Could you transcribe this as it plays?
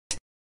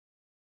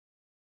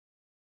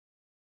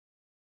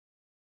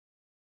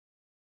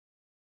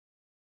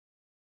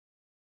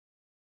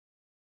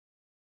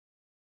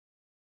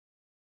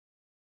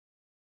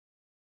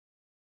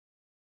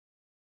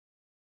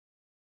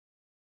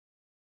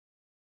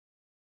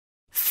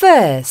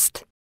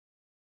first,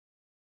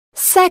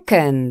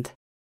 second,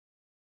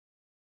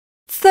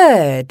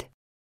 third,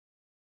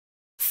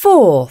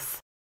 fourth,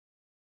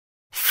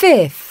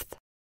 fifth,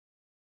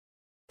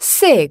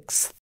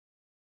 sixth,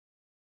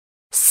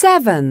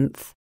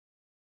 seventh,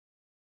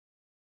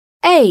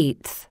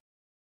 eighth,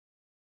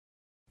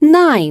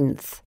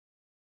 ninth,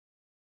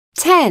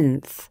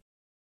 10th,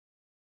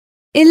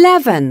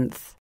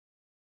 11th,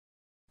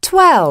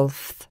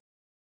 12th,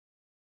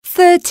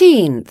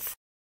 13th,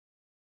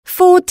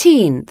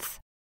 14th,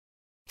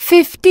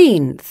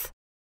 15th,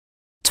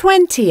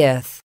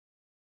 20th,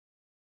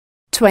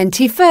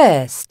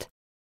 21st,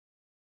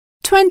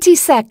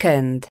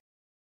 22nd,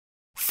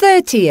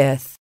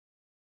 30th,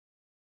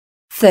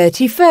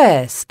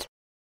 31st,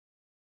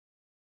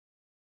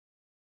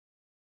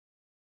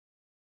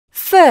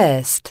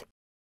 first,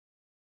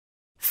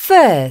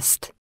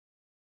 first,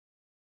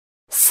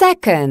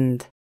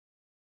 second,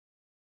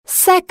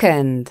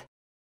 second,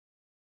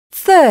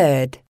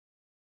 third,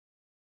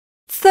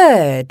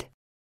 third,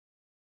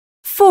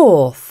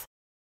 fourth,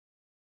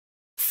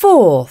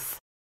 fourth,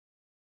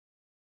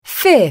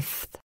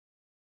 fifth,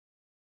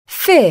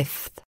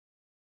 fifth,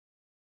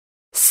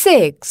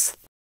 sixth,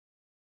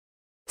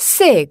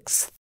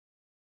 sixth,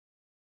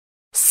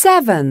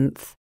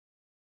 seventh,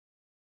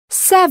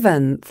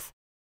 seventh,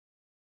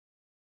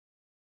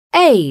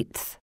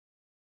 eighth,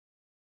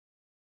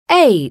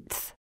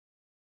 eighth,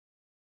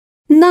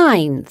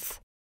 ninth,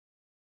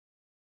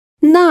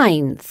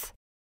 ninth,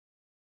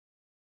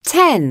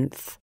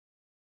 10th,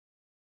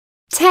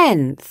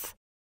 10th,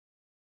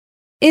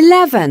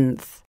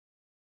 11th,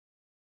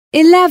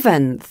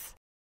 11th,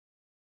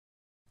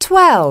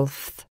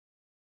 12th,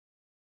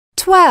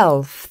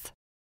 12th,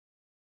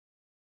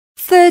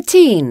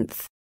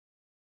 13th,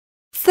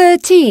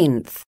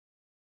 13th,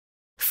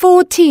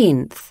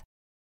 14th,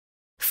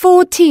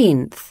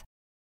 14th,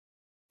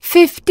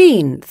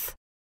 15th,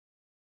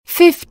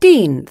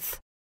 15th,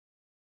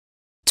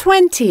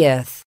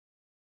 20th,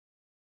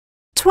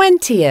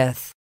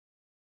 20th,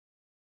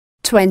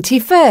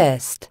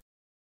 21st,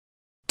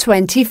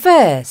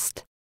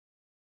 21st,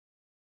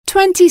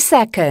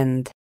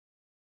 22nd,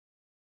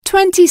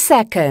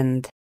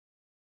 22nd,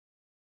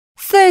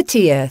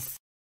 30th,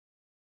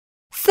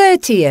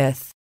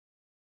 30th,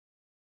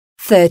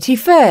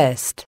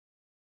 31st,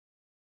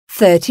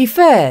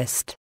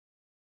 31st.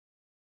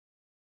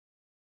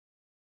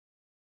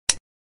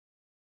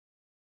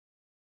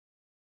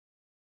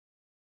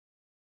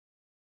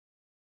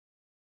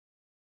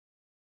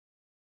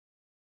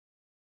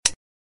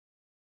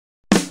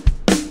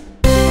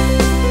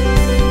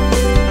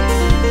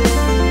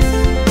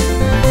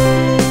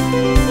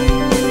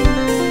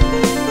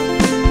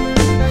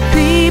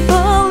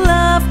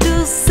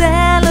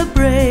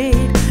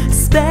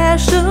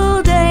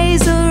 Special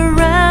days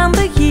around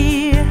the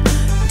year.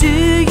 Do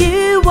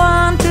you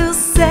want to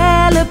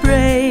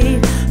celebrate?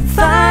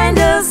 Find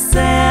a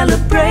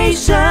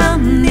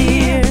celebration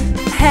near.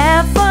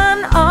 Have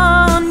fun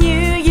on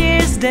New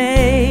Year's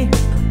Day,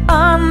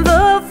 on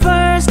the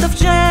 1st of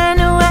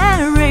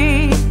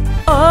January,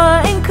 or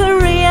in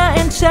Korea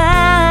and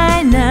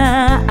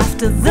China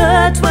after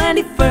the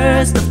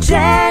 21st of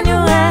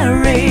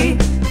January.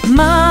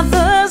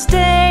 Mother's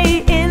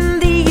Day in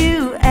the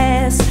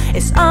US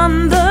is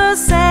on the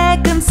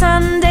 2nd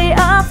Sunday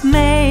of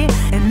May.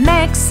 In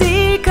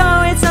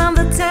Mexico it's on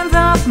the 10th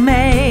of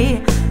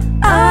May.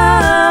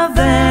 A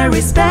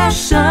very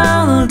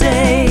special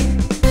day.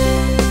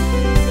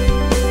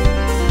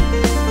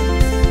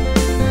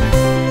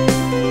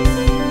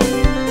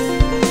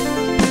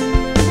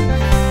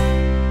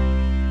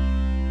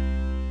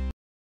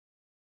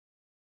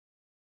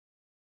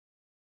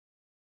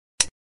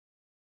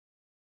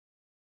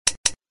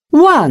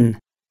 One.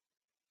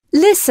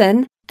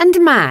 Listen and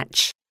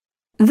match.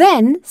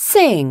 Then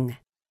sing.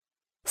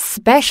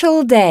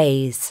 Special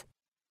days.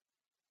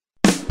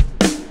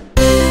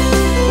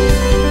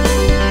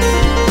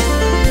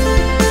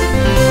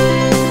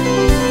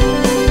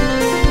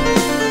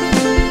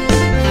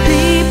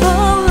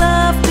 People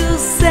love to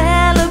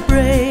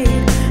celebrate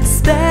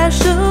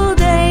special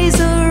days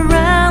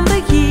around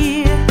the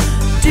year.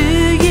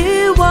 Do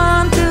you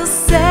want to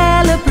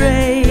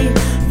celebrate?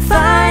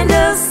 Find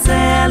a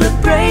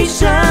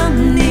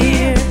celebration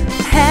near.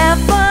 Have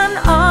fun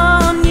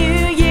on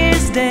New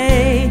Year's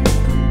Day,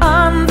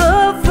 on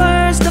the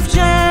 1st of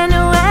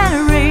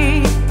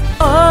January,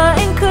 or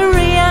in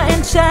Korea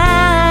and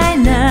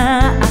China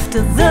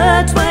after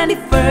the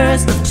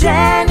 21st of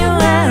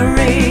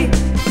January.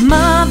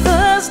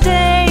 Mother's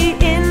Day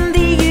in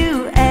the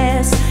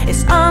US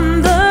is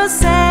on the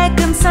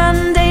 2nd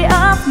Sunday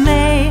of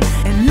May.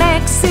 In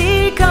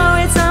Mexico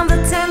it's on the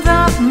 10th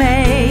of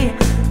May.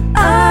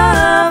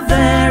 A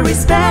very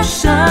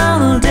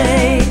special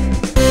day.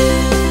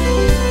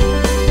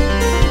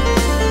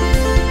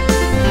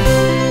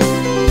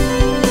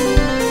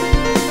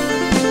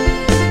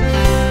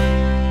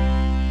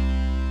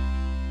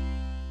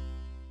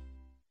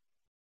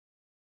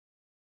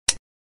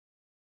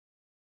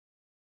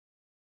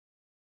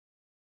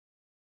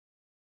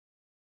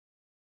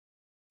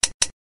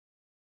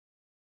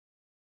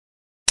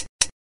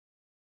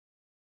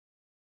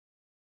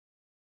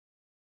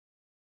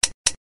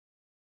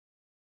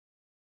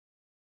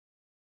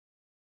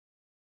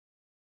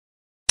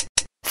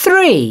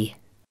 3.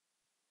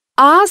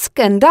 Ask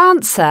and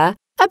answer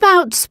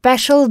about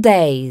special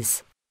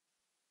days.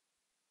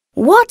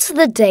 What's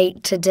the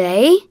date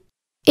today?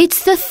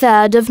 It's the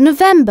 3rd of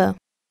November.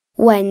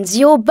 When's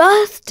your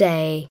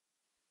birthday?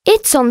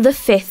 It's on the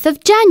 5th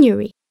of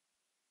January.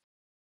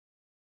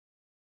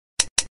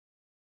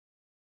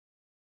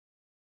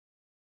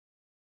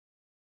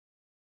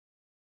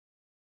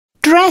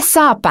 Dress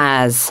up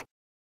as.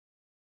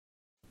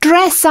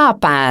 Dress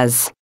up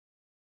as.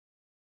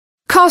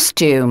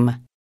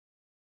 Costume.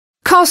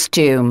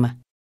 Costume.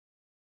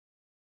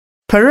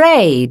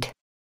 Parade.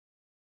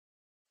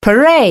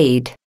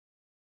 Parade.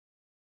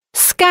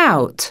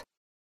 Scout.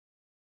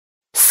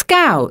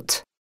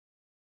 Scout.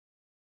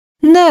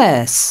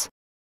 Nurse.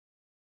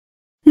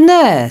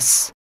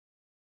 Nurse.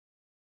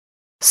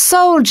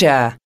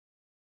 Soldier.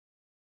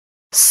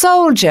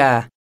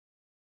 Soldier.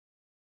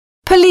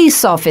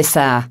 Police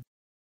officer.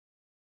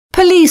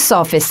 Police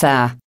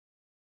officer.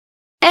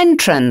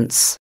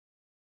 Entrance.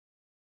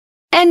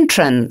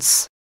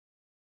 Entrance.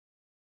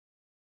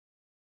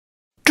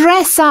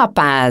 Dress up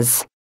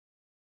as.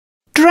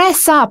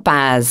 Dress up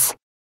as.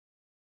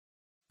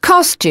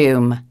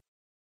 Costume.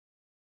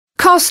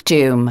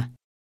 Costume.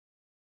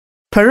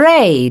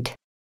 Parade.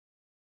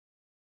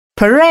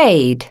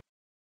 Parade.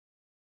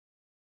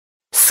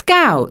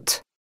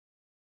 Scout.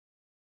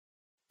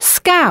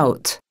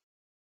 Scout.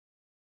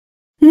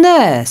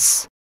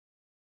 Nurse.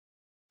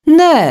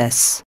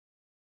 Nurse.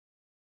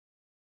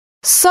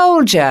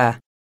 Soldier.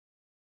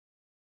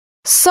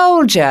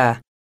 Soldier.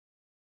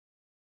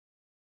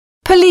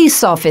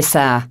 Police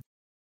officer.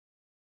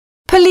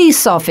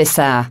 Police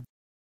officer.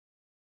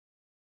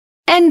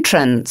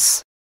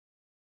 Entrance.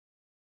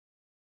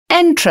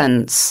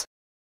 Entrance.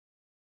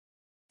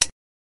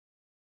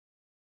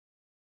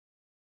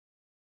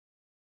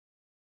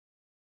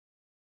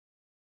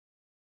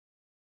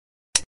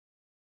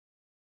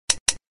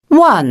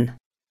 One.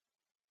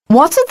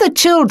 What are the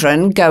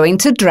children going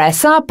to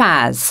dress up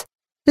as?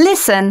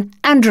 Listen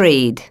and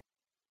read.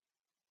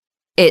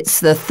 It's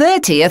the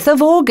 30th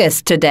of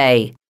August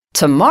today.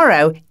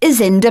 Tomorrow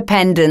is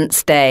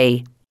Independence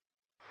Day.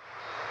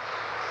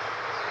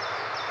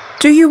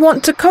 Do you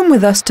want to come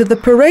with us to the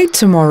parade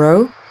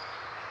tomorrow?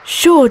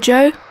 Sure,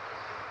 Joe.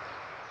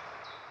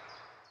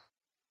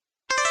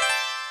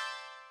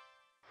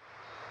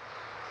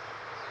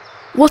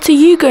 What are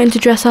you going to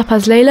dress up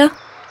as, Layla?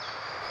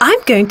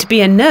 I'm going to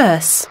be a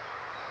nurse.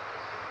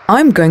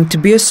 I'm going to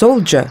be a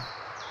soldier.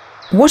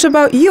 What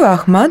about you,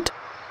 Ahmad?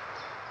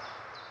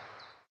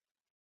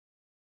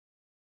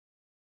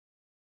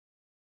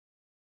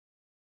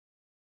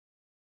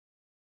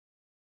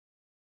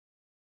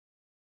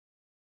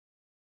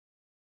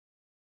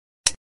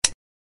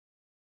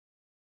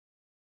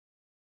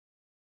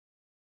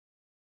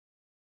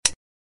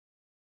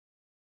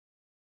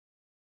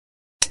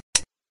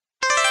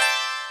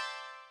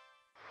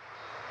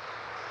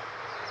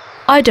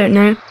 I don't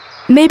know.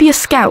 Maybe a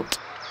scout.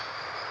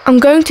 I'm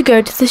going to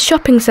go to the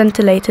shopping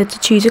centre later to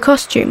choose a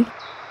costume.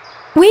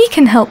 We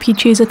can help you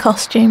choose a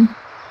costume.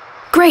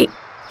 Great.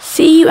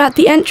 See you at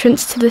the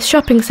entrance to the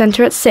shopping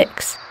centre at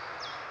 6.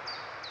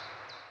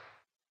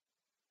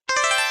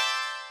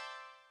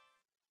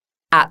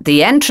 At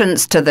the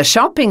entrance to the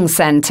shopping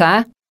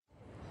centre.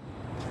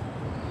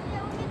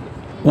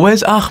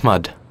 Where's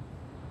Ahmad?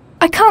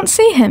 I can't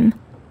see him.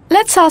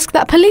 Let's ask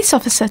that police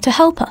officer to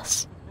help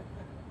us.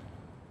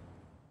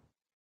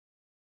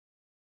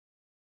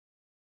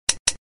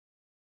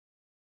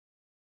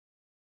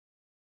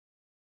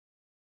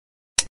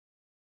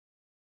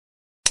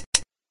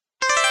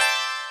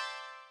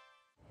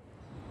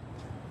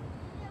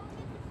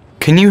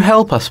 Can you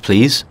help us,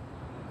 please?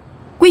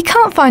 We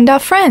can't find our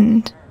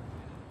friend.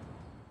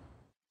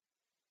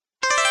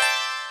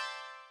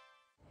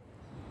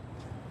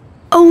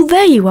 Oh,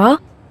 there you are.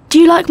 Do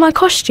you like my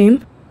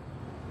costume?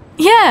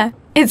 Yeah,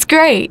 it's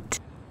great.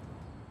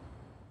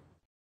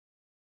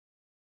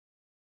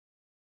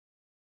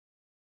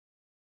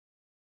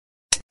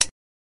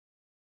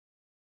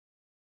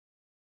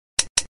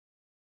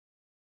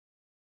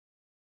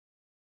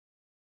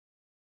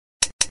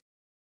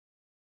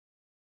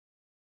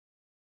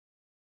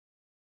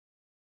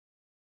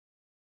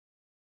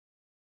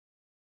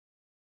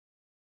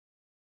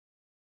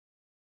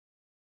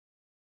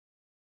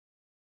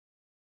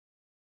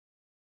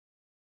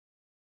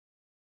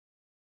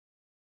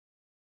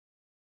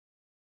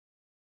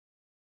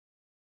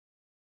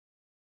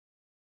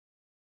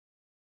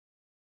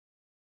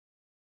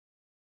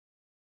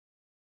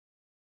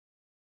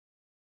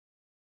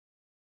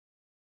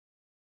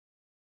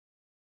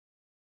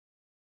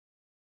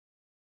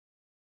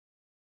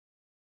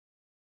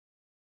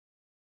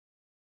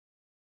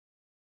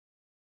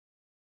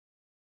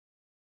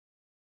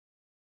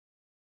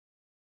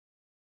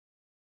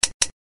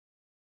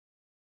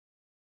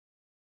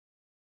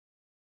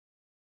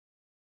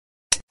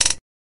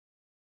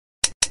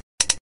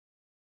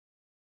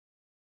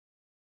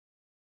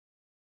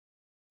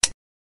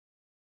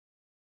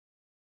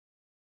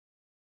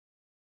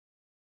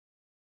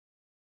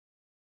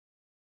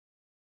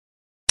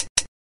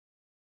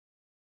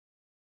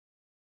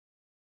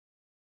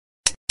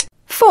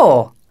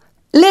 4.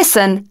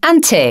 Listen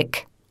and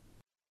tick.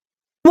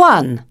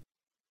 1.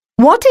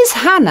 What is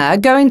Hannah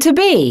going to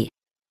be?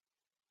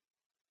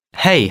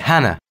 Hey,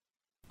 Hannah.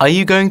 Are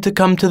you going to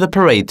come to the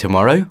parade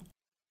tomorrow?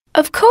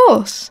 Of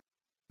course.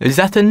 Is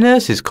that a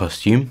nurse's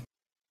costume?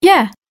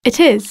 Yeah,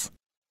 it is.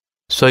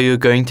 So you're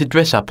going to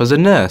dress up as a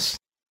nurse?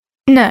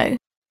 No,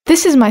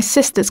 this is my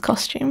sister's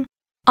costume.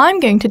 I'm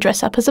going to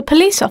dress up as a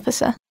police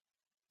officer.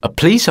 A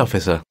police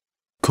officer?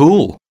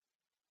 Cool.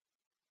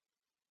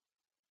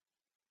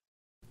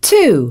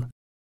 2.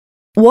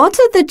 What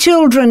are the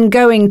children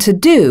going to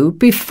do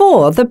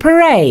before the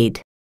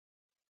parade?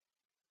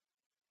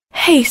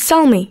 Hey,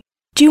 Salmi,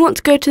 do you want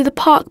to go to the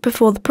park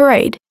before the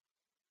parade?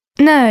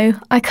 No,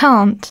 I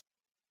can't.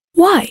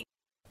 Why?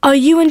 Are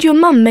you and your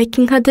mum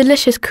making her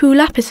delicious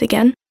kulapis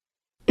again?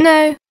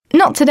 No,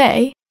 not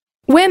today.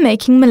 We're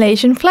making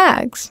Malaysian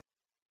flags.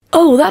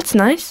 Oh, that's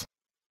nice.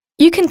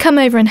 You can come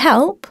over and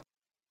help.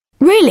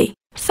 Really?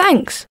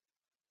 Thanks.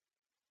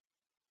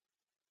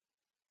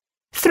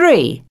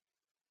 3.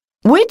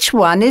 Which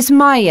one is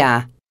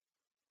Maya?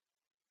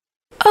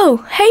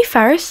 Oh, hey,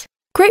 Faris.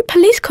 Great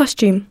police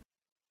costume.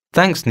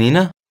 Thanks,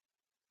 Nina.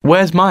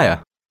 Where's Maya?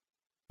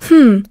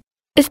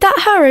 Is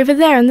that her over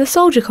there in the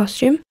soldier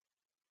costume?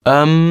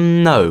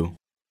 No.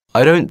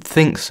 I don't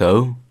think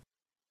so.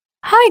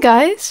 Hi,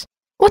 guys.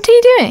 What are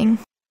you doing?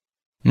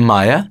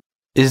 Maya,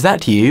 is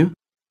that you?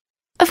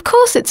 Of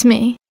course it's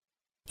me.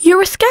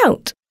 You're a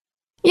scout.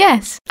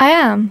 Yes, I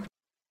am.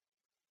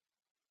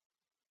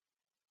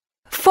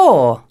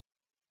 4.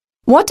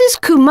 What is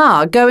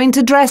Kumar going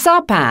to dress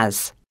up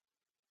as?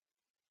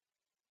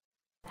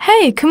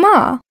 Hey,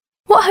 Kumar.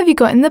 What have you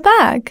got in the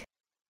bag?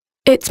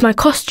 It's my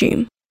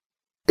costume.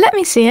 Let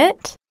me see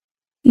it.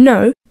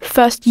 No,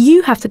 first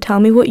you have to tell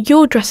me what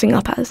you're dressing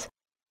up as.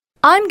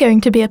 I'm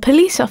going to be a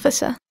police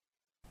officer.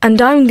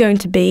 And I'm going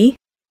to be...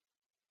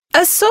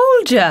 A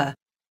soldier!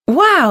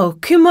 Wow,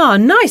 Kumar,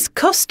 nice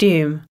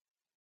costume.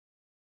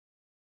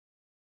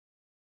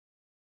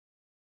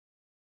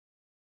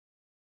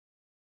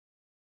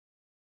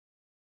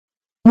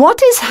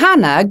 What is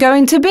Hannah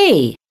going to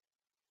be?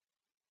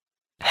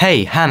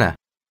 Hey, Hannah.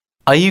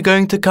 Are you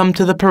going to come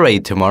to the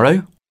parade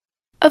tomorrow?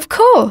 Of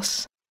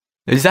course.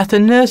 Is that a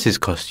nurse's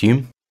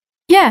costume?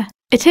 Yeah,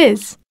 it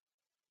is.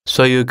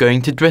 So you're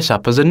going to dress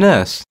up as a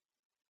nurse?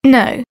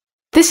 No,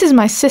 this is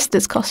my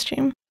sister's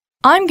costume.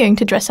 I'm going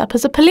to dress up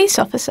as a police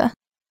officer.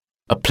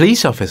 A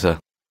police officer?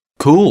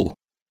 Cool.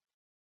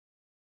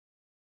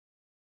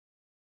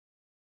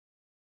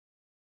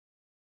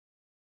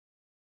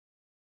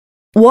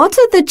 What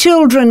are the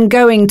children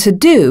going to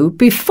do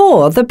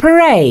before the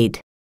parade?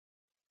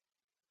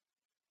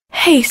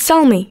 Hey,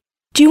 Salmi,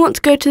 do you want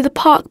to go to the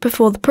park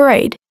before the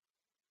parade?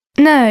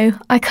 No,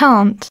 I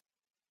can't.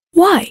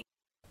 Why?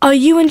 Are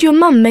you and your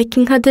mum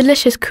making her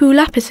delicious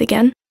kulapis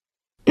again?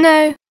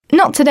 No,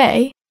 not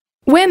today.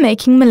 We're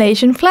making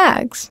Malaysian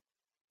flags.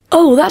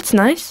 Oh, that's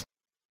nice.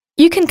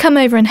 You can come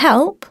over and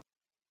help.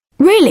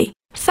 Really?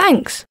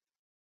 Thanks.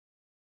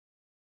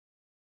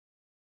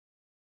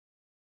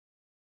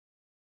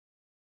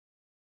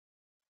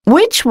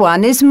 Which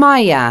one is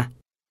Maya?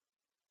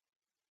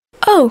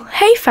 Oh,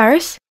 hey,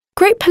 Faris.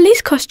 Great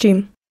police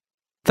costume.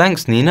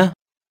 Thanks, Nina.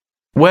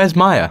 Where's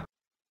Maya?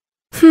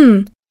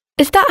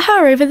 Is that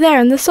her over there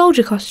in the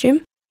soldier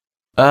costume?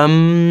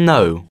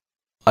 No.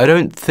 I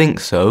don't think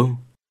so.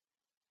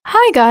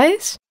 Hi,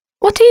 guys.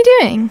 What are you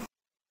doing?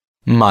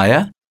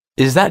 Maya,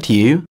 is that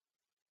you?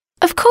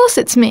 Of course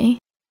it's me.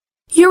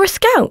 You're a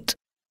scout.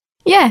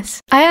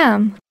 Yes, I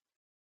am.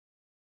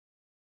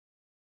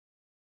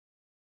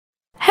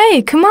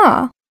 Hey,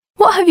 Kumar.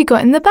 What have you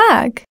got in the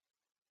bag?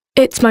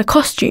 It's my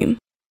costume.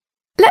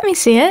 Let me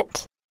see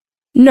it.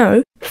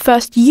 No,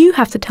 first you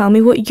have to tell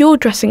me what you're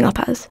dressing up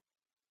as.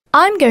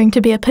 I'm going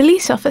to be a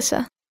police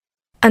officer.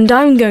 And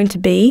I'm going to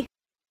be...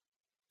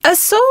 A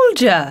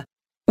soldier!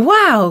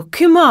 Wow,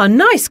 Kumar,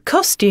 nice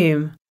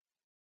costume.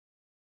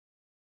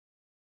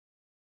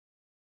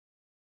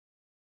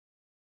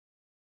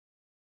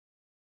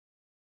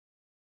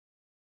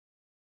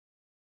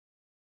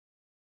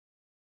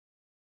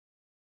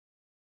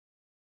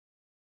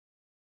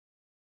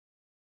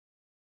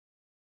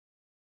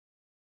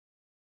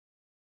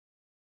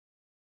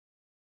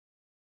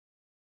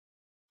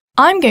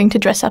 I'm going to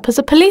dress up as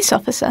a police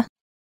officer.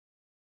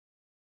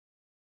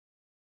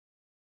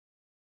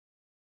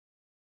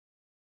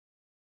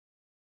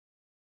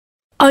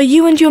 Are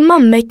you and your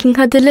mum making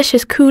her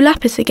delicious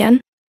kulapis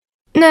again?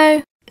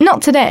 No,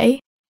 not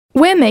today.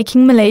 We're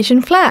making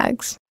Malaysian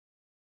flags.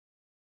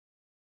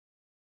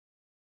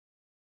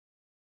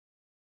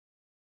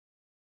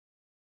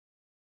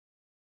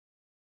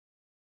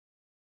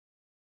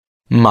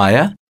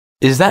 Maya,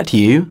 is that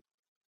you?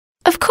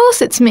 Of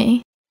course it's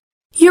me.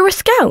 You're a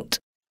scout.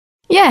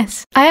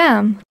 Yes, I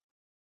am.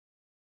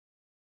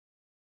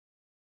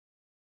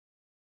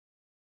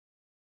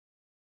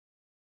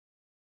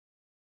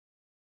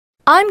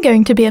 I'm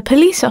going to be a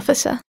police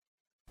officer.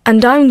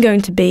 And I'm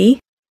going to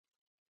be...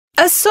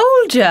 A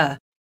soldier!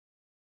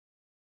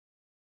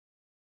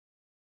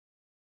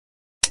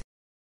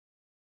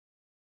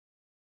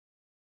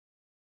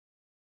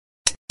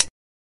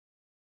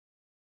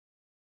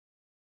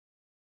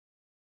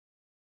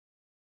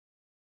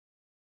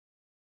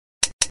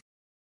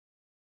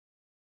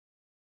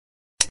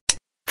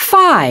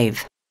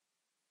 5.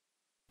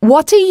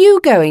 What are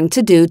you going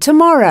to do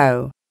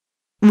tomorrow?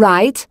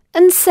 Write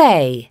and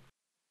say.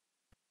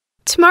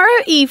 Tomorrow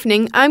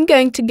evening I'm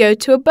going to go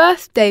to a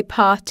birthday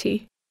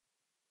party.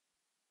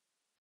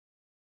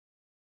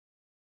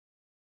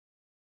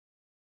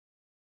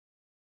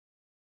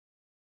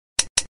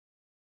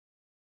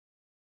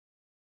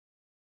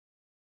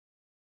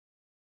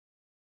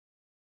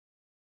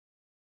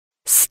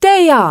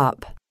 Stay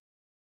up.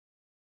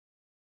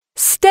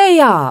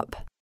 Stay up.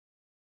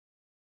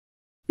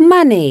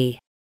 Money.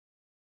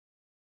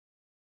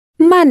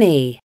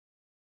 Money.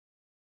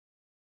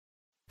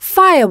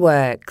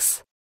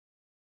 Fireworks.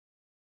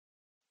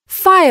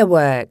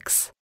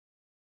 Fireworks.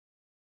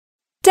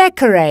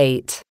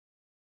 Decorate.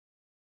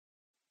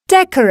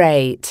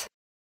 Decorate.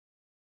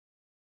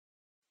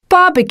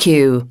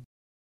 Barbecue.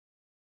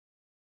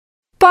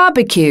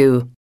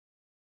 Barbecue.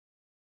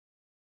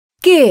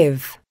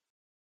 Give.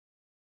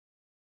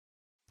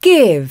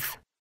 Give.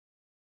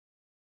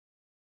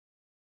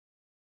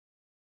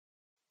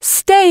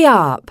 Stay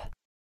up.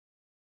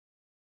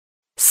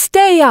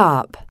 Stay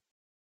up.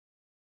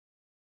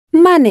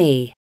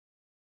 Money.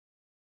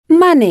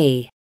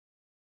 Money.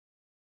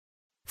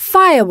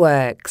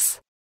 Fireworks.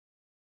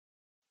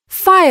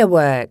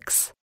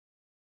 Fireworks.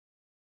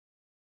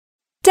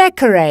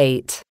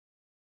 Decorate.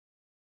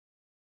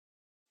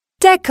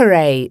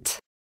 Decorate.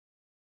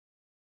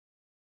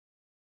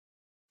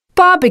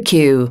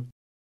 Barbecue.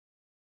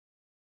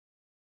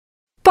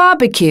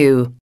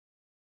 Barbecue.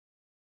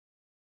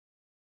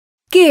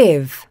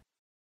 Give.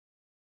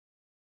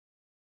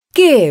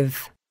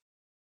 Give.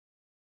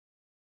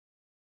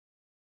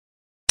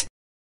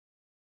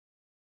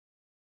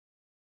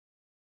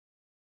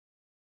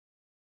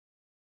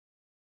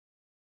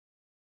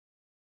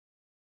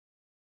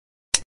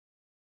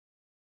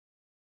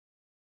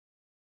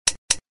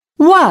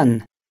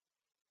 One.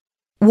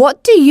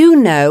 What do you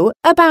know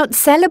about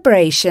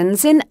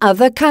celebrations in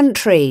other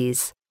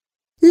countries?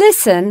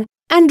 Listen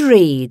and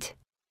read.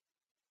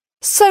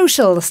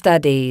 Social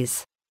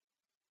studies.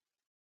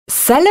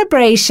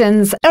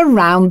 Celebrations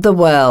around the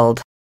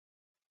world.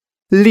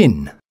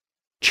 Lin,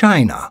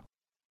 China.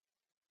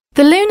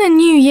 The Lunar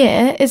New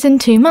Year is in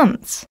 2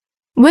 months.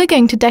 We're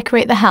going to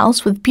decorate the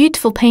house with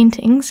beautiful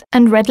paintings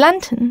and red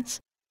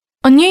lanterns.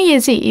 On New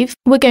Year's Eve,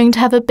 we're going to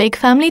have a big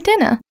family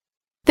dinner.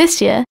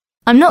 This year,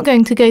 I'm not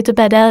going to go to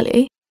bed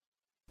early.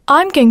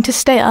 I'm going to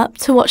stay up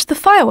to watch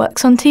the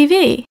fireworks on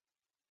TV.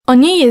 On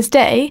New Year's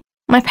Day,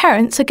 my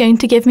parents are going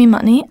to give me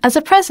money as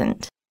a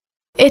present.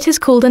 It is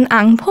called an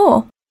Ang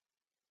Po.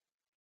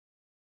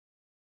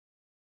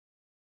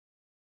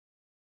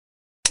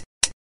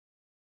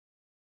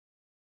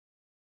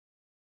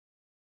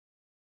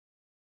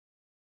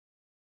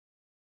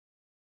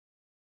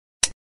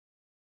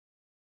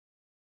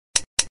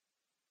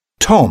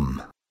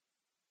 Tom,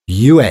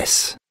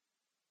 US.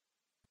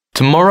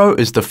 Tomorrow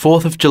is the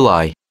 4th of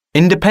July,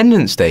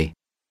 Independence Day.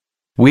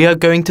 We are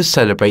going to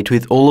celebrate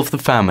with all of the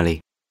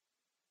family.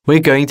 We're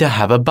going to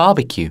have a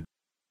barbecue.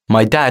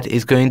 My dad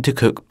is going to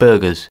cook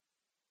burgers.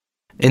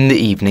 In the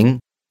evening,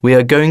 we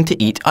are going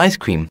to eat ice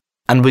cream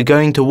and we're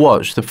going to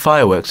watch the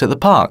fireworks at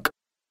the park.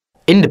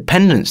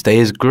 Independence Day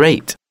is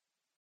great.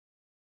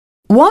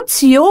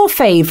 What's your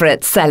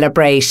favourite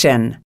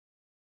celebration?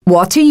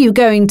 What are you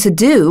going to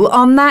do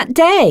on that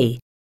day?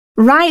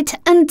 Write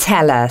and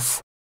tell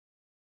us.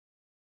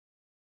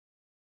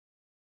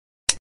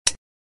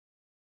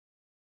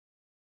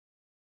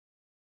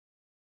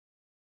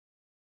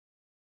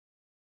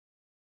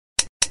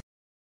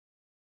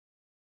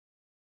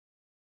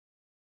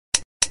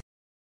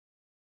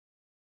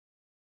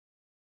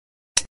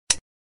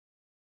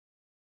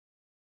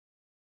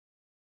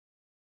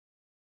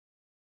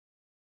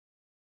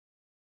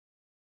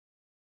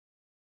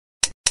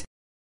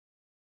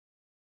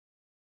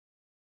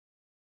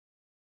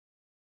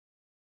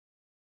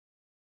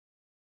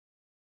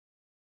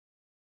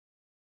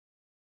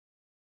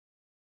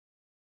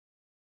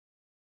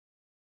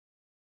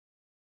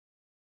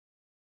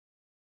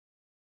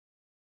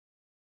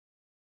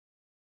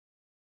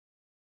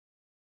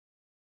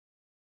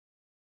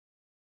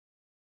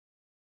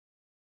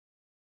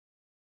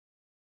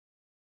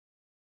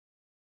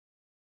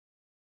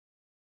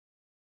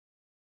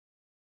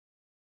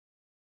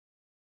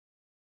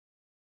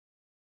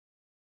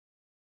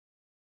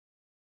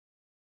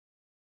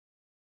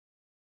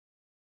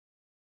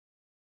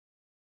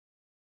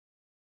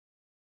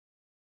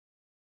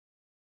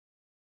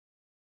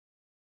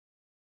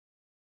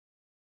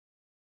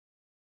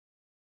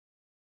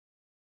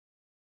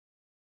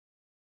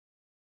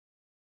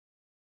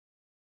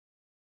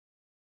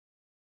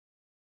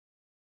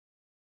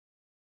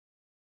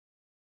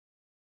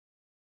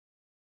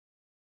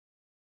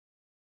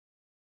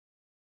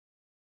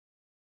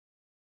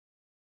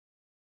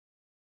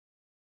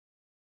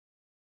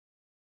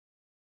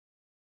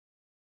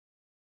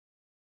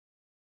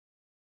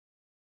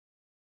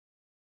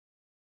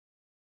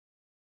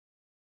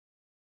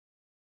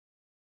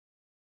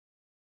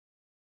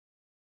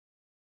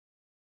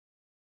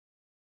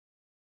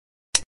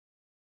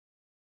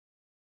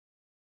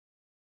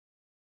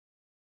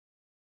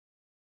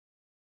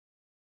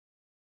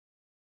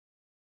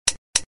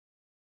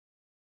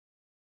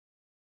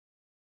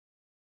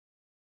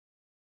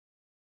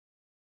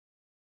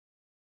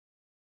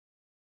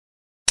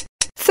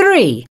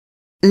 3.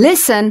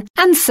 Listen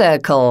and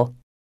circle.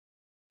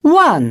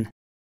 1,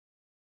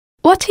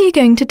 What are you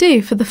going to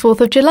do for the 4th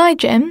of July,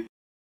 Jim?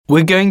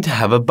 We're going to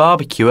have a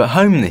barbecue at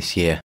home this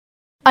year.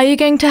 Are you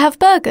going to have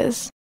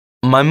burgers?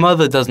 My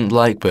mother doesn't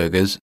like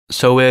burgers,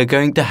 so we're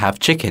going to have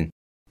chicken.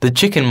 The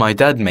chicken my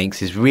dad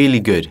makes is really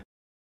good.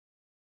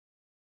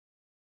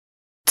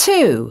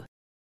 2,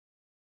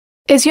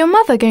 Is your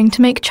mother going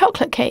to make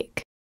chocolate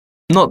cake?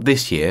 Not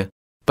this year,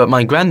 but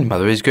my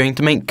grandmother is going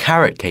to make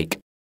carrot cake.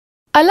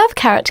 I love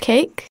carrot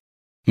cake.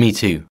 Me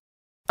too.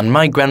 And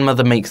my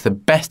grandmother makes the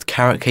best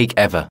carrot cake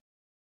ever.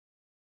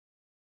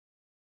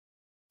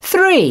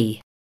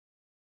 3,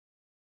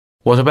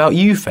 What about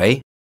you,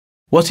 Faye?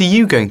 What are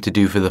you going to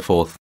do for the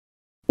 4th?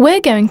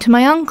 We're going to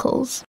my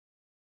uncle's.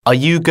 Are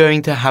you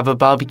going to have a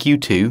barbecue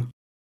too?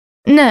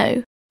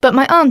 No, but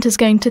my aunt is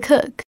going to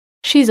cook.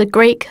 She's a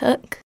great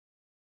cook.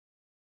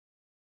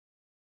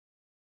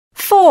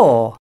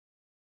 4,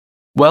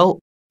 Well,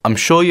 I'm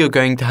sure you're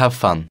going to have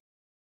fun.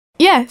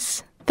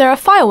 Yes, there are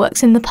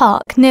fireworks in the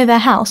park near their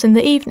house in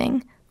the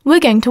evening. We're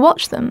going to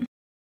watch them.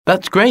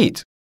 That's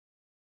great.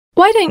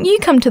 Why don't you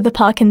come to the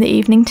park in the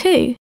evening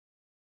too?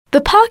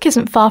 The park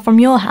isn't far from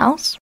your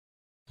house.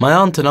 My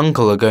aunt and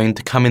uncle are going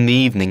to come in the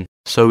evening,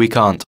 so we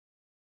can't.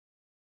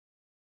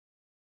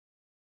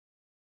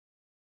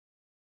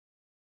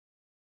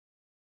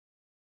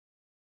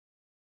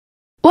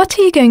 What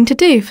are you going to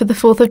do for the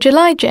 4th of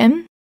July,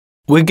 Jim?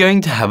 We're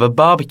going to have a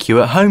barbecue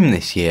at home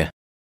this year.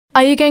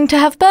 Are you going to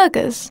have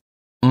burgers?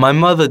 My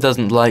mother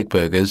doesn't like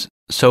burgers,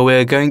 so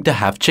we're going to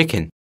have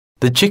chicken.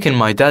 The chicken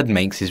my dad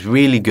makes is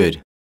really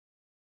good.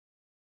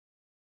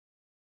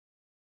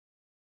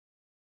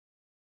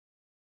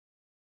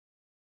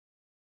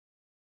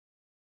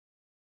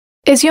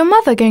 Is your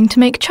mother going to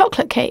make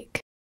chocolate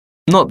cake?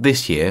 Not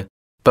this year,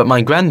 but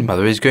my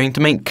grandmother is going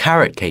to make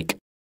carrot cake.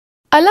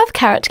 I love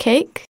carrot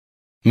cake.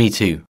 Me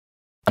too.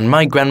 And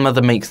my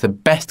grandmother makes the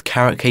best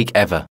carrot cake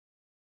ever.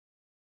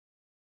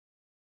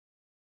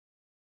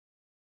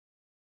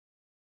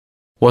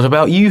 What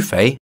about you,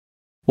 Faye?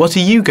 What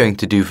are you going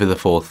to do for the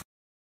 4th?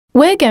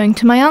 We're going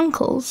to my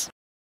uncle's.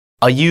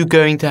 Are you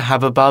going to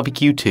have a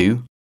barbecue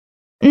too?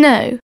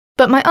 No,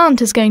 but my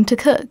aunt is going to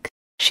cook.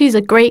 She's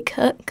a great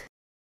cook.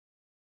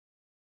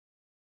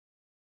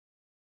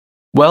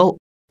 Well,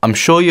 I'm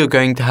sure you're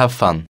going to have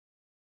fun.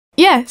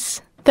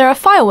 Yes, there are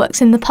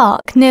fireworks in the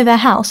park near their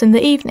house in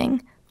the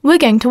evening. We're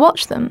going to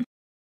watch them.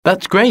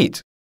 That's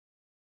great.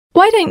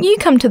 Why don't you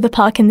come to the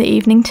park in the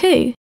evening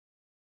too?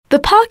 The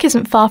park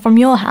isn't far from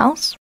your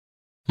house.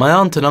 My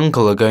aunt and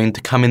uncle are going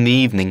to come in the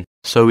evening,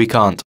 so we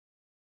can't.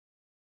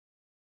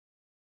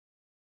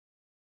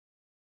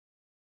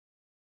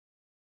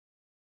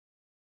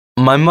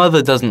 My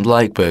mother doesn't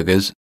like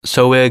burgers,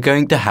 so we're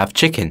going to have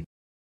chicken.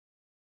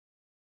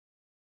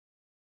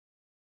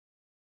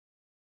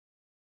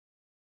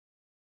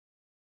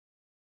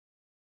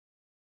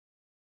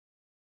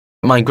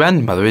 My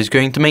grandmother is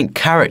going to make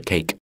carrot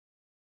cake.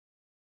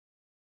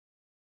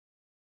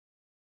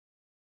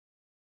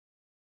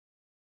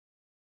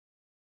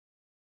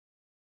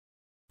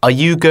 Are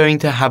you going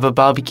to have a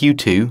barbecue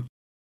too?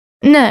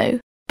 No,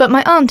 but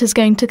my aunt is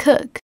going to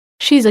cook.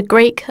 She's a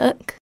great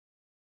cook.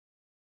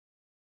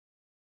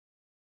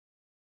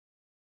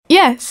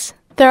 Yes,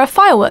 there are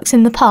fireworks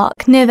in the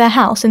park near their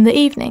house in the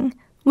evening.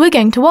 We're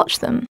going to watch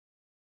them.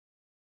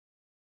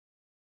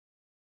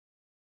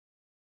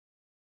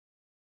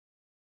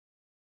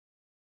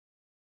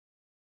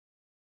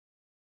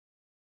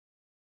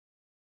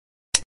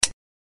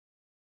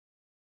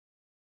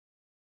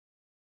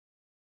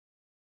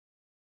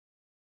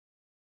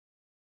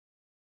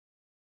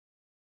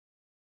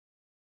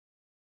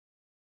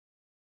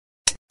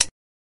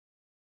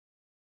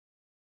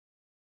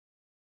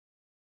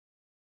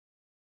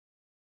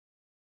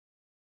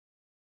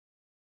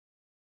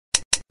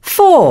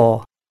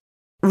 Four.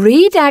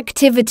 Read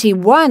Activity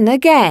 1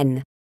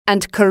 again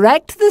and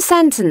correct the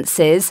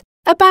sentences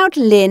about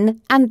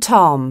Lynn and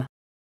Tom.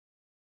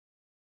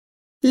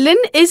 Lynn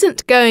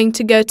isn't going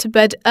to go to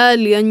bed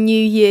early on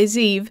New Year's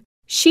Eve.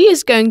 She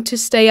is going to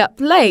stay up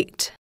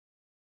late.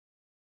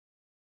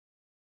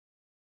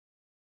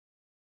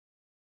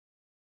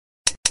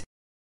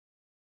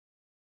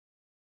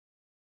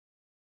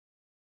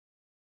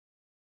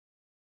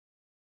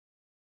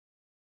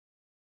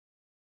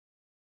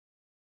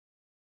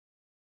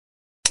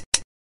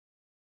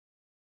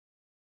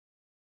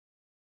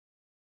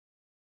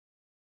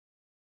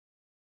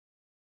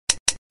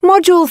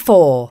 Module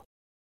 4.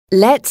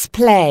 Let's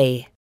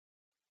play.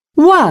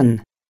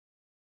 1.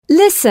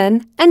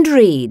 Listen and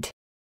read.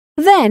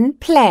 Then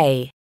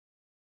play.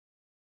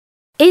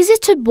 Is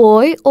it a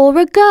boy or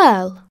a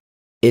girl?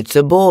 It's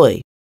a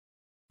boy.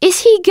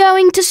 Is he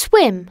going to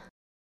swim?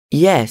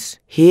 Yes,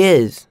 he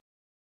is.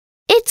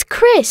 It's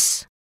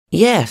Chris.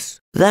 Yes,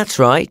 that's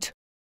right.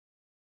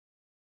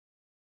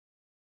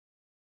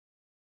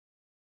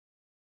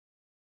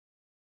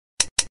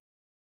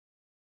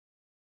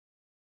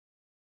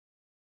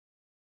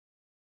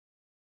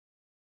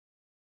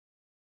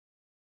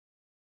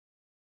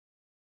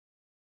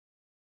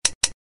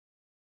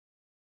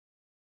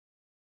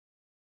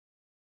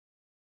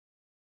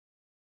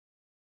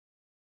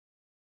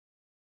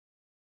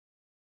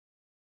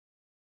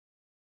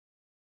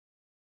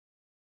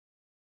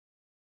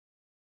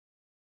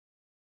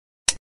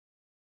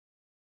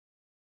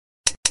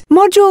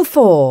 Module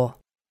 4.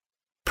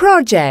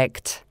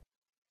 Project.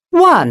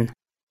 1.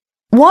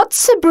 What's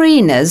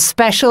Sabrina's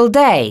special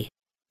day?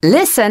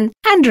 Listen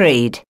and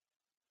read.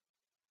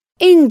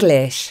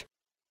 English.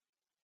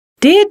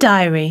 Dear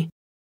Diary,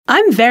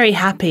 I'm very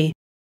happy.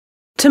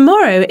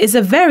 Tomorrow is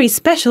a very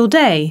special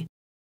day.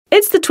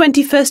 It's the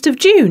 21st of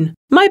June,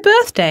 my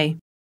birthday.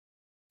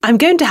 I'm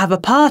going to have a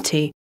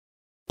party.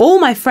 All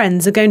my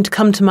friends are going to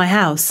come to my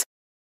house.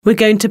 We're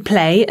going to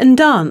play and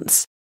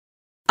dance.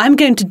 I'm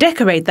going to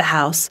decorate the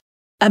house,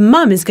 and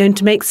Mum is going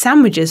to make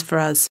sandwiches for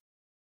us.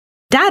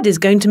 Dad is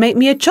going to make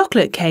me a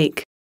chocolate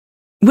cake.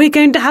 We're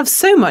going to have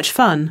so much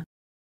fun.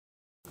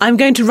 I'm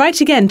going to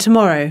write again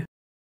tomorrow.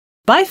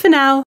 Bye for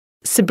now,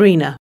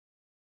 Sabrina.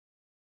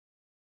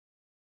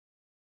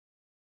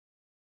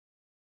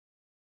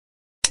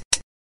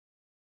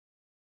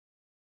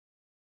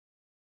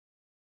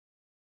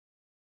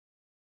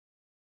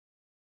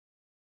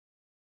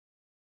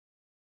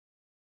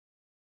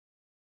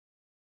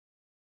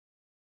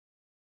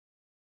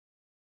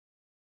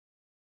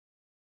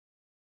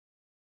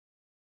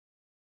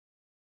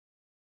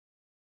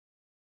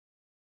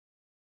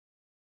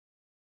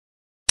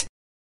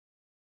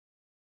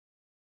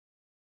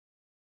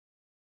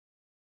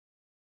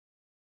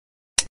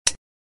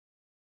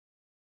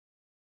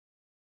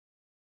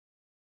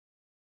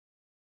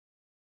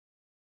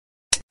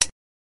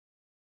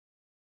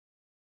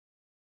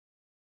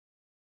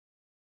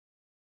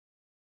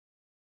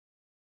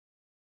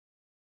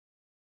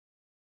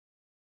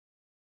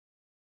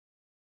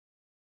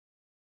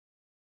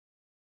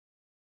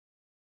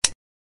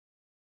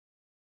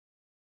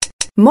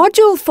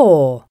 Module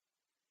 4.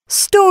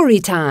 Story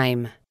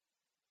time.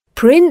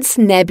 Prince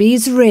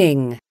Nebi's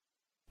Ring.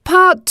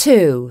 Part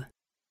 2.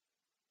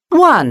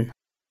 1.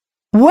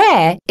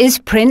 Where is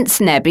Prince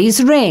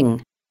Nebi's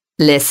ring?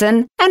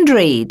 Listen and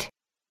read.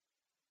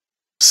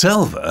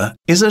 Selva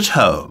is at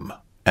home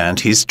and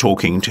he's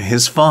talking to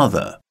his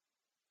father.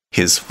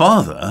 His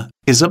father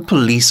is a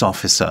police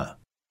officer.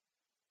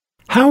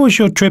 How was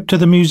your trip to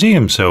the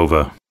museum,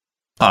 Selva?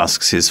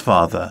 Asks his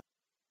father.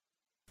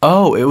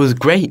 Oh, it was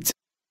great.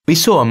 We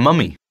saw a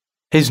mummy.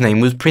 His name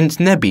was Prince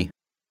Nebi.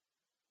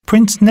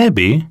 Prince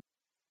Nebi?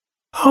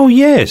 Oh,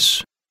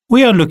 yes.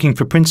 We are looking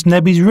for Prince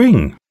Nebi's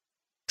ring,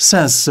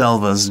 says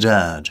Selva's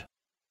dad.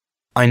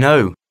 I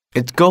know.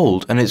 It's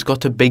gold and it's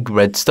got a big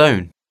red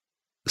stone,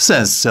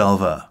 says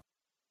Selva.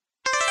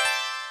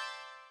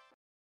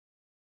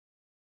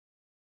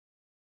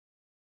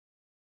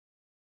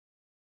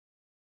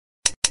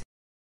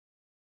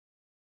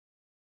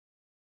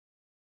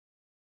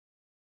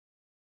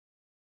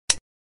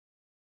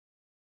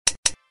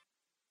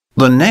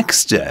 The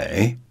next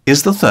day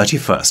is the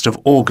 31st of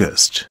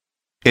August.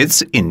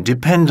 It's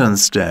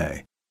Independence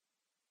Day.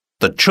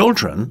 The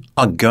children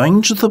are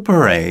going to the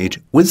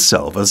parade with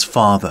Selva's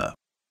father.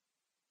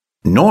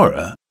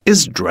 Nora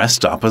is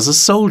dressed up as a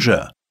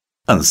soldier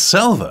and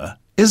Selva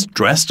is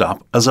dressed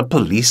up as a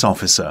police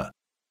officer.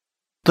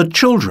 The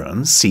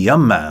children see a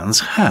man's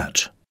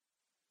hat.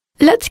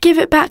 Let's give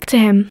it back to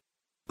him,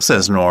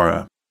 says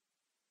Nora.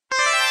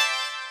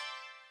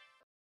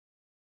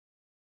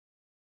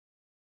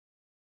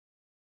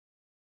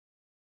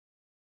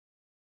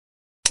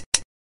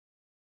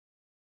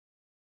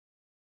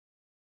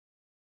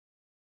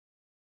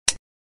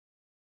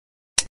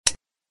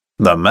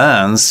 The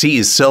man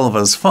sees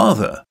Selva's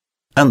father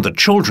and the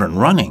children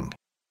running.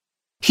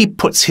 He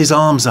puts his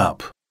arms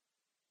up.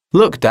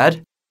 Look,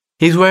 Dad.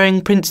 He's wearing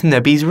Prince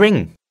Nebi's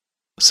ring,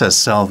 says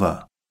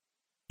Selva.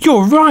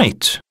 You're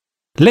right.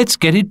 Let's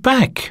get it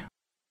back,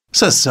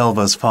 says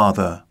Selva's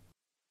father.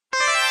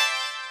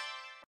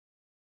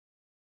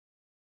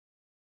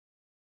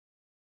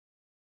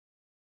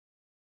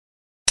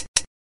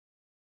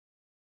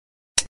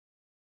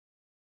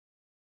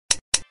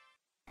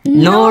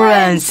 Nora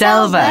and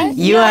Selva,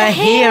 you are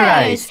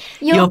heroes.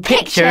 Your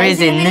picture is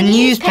in the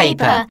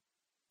newspaper,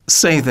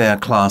 say their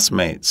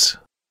classmates.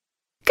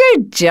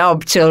 Good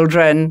job,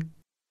 children,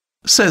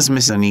 says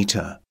Miss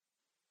Anita.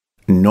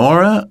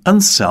 Nora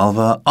and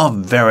Selva are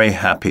very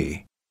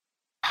happy.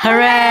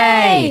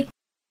 Hooray!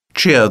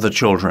 Cheer the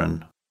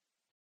children.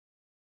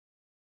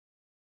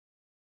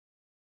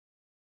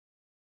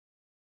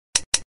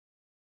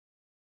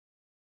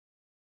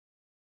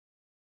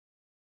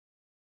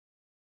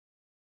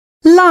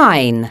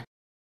 Line.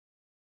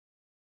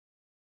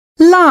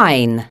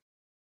 Line.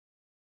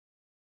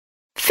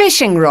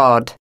 Fishing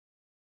rod.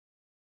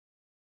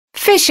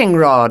 Fishing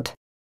rod.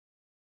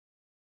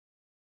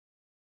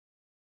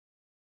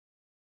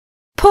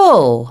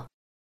 Pull.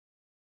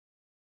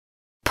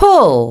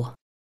 Pull.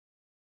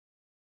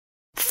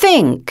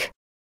 Think.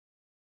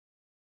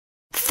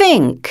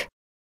 Think.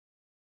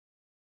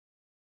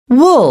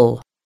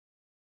 Wool.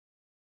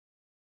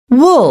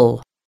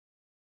 Wool.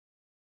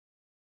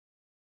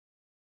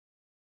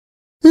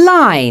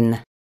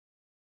 Line.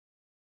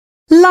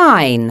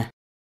 Line.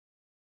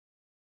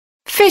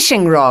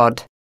 Fishing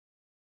rod.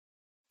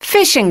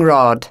 Fishing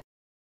rod.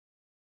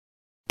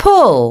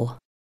 Pull.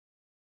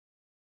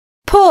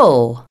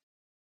 Pull.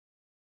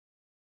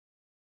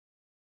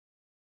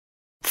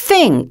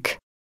 Think.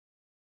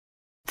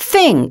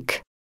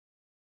 Think.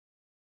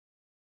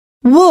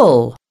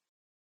 Wool.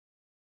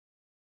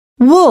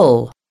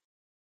 Wool.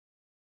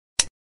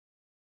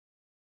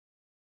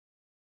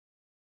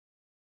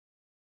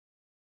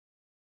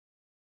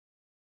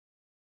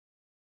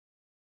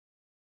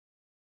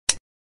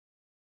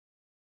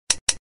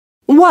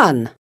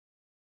 One.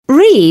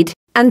 Read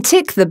and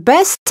tick the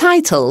best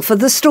title for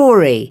the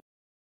story.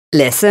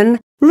 Listen,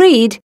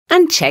 read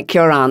and check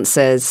your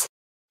answers.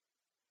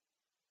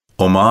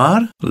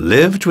 Omar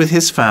lived with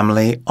his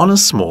family on a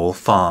small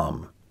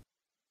farm.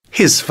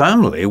 His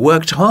family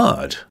worked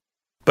hard,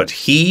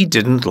 but he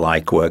didn't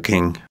like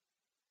working.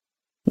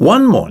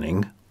 One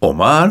morning,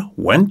 Omar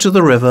went to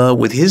the river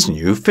with his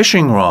new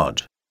fishing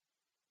rod.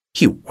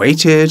 He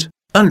waited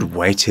and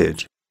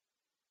waited.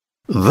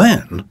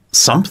 Then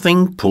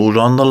something pulled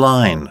on the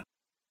line.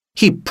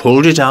 He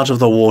pulled it out of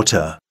the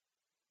water.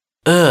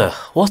 Ugh,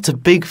 what a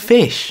big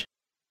fish,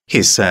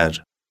 he said.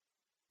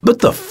 But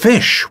the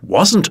fish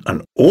wasn't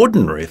an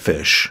ordinary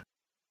fish.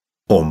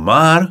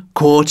 Omar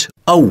caught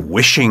a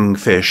wishing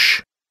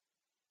fish.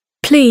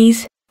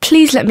 Please,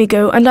 please let me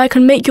go and I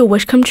can make your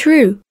wish come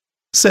true,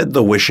 said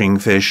the wishing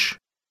fish.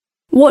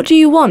 What do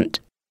you want?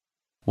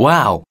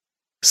 Wow,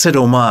 said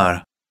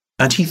Omar,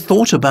 and he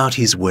thought about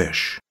his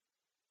wish.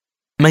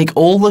 Make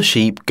all the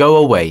sheep go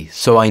away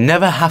so I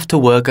never have to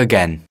work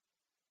again.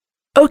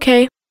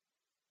 Okay,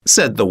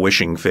 said the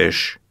wishing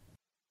fish.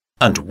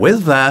 And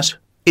with that,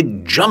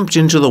 it jumped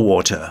into the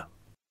water.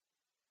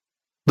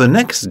 The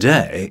next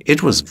day,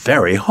 it was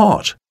very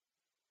hot.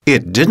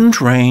 It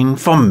didn't rain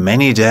for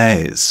many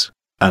days,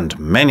 and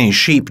many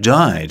sheep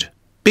died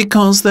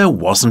because there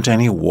wasn't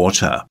any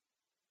water.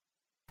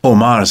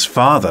 Omar's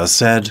father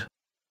said,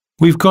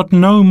 We've got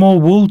no more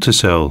wool to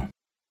sell.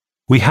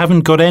 We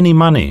haven't got any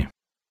money.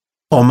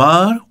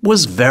 Omar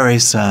was very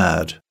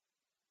sad.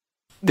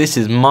 This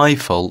is my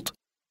fault,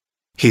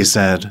 he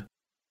said.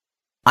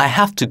 I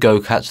have to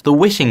go catch the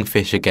wishing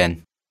fish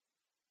again.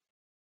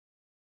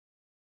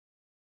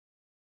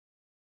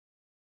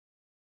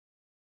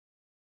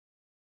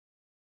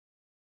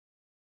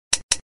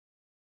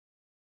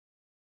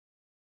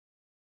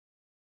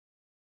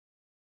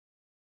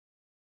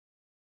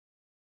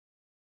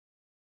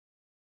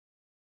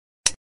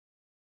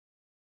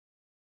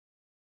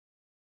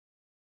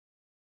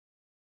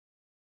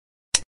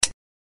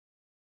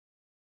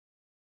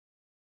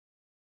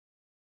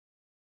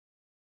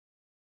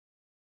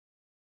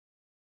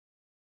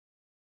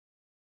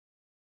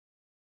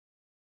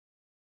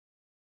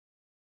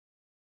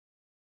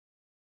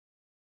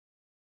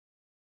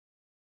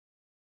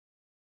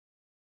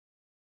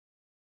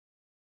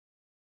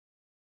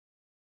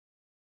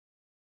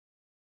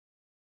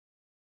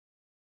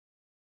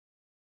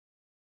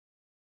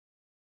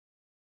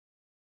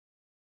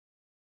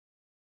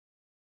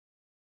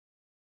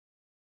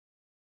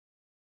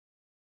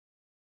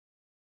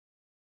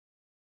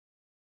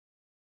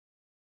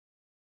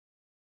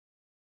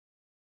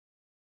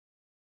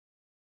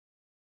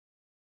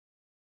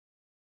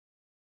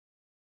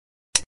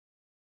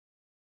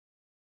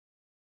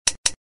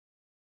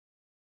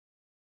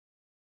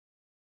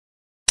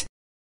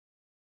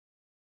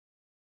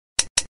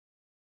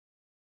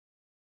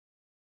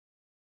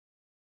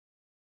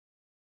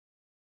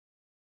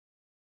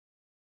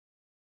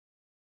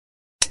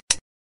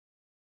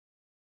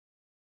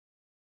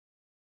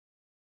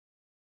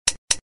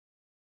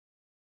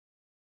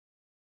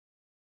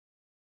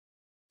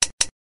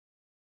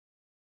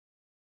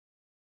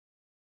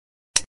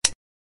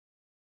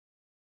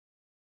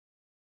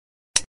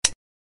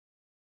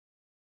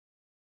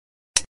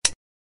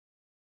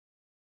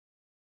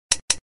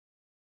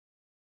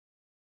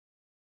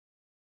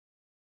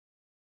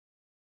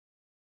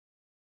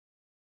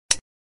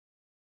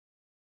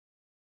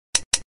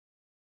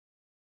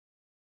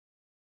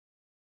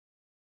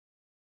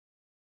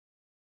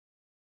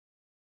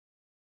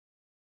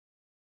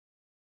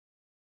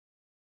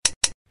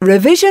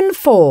 Revision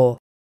 4.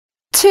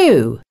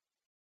 2.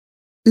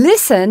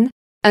 Listen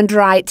and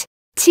write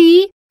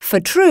T for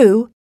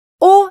true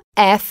or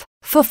F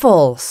for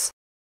false.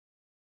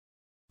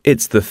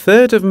 It's the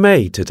 3rd of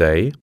May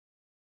today.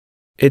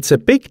 It's a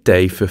big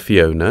day for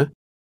Fiona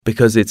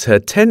because it's her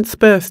 10th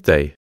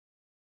birthday.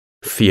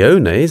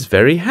 Fiona is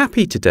very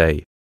happy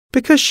today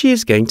because she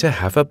is going to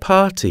have a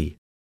party.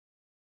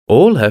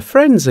 All her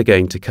friends are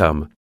going to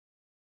come.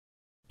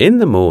 In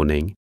the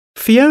morning,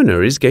 Fiona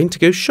is going to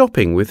go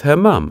shopping with her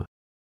mum.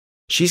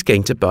 She's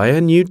going to buy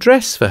a new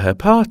dress for her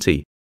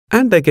party,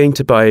 and they're going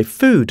to buy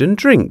food and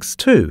drinks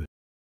too.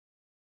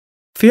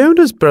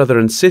 Fiona's brother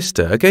and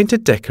sister are going to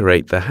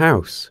decorate the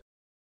house.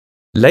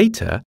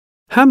 Later,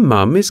 her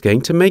mum is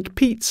going to make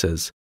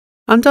pizzas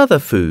and other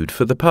food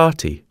for the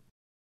party.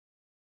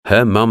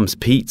 Her mum's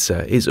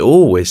pizza is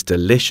always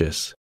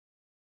delicious.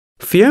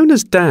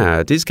 Fiona's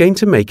dad is going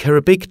to make her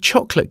a big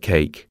chocolate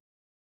cake.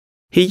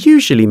 He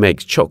usually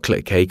makes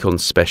chocolate cake on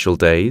special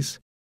days.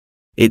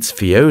 It's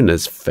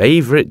Fiona's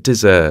favourite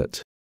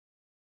dessert.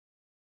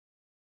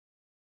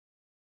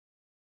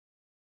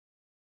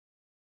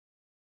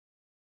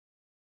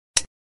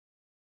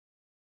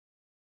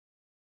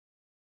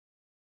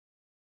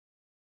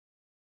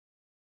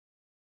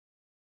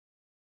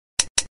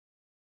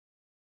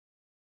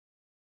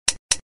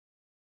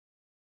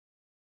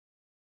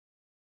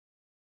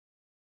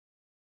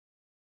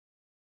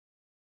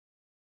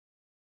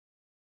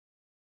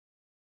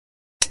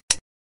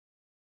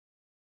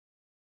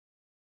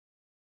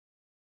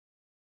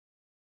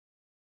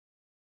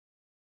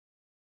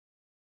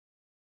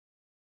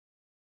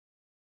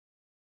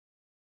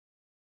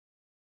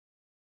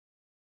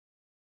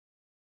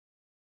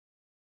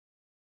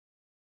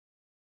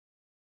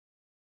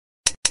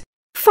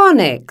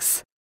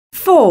 Phonics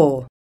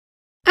 4.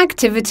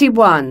 Activity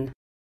 1.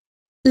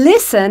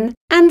 Listen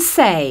and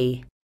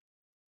say.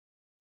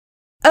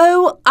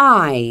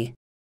 O-I.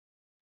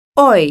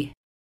 Oi.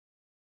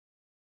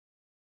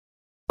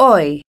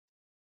 Oi.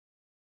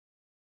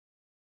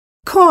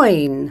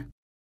 Coin.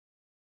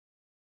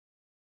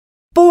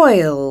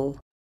 Boil.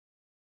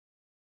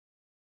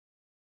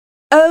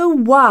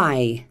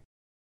 O-Y.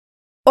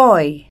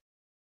 Oi.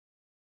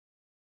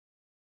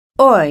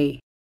 Oi.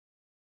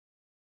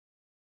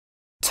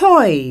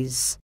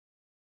 Toys.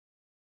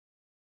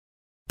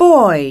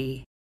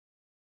 Boy.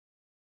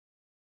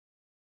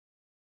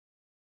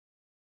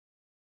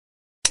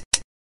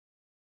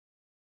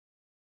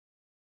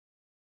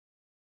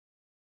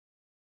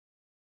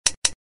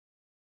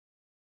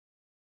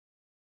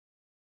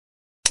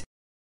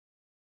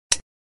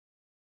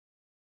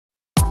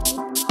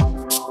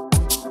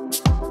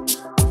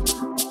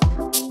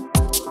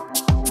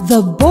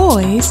 The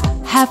boys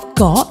have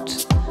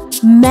got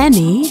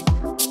many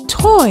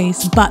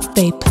toys, but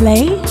they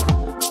play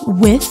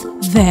with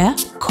their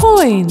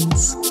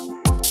coins.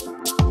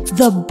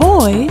 The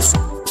boys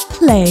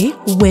play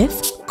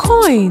with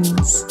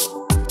coins,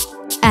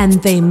 and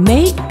they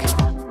make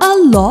a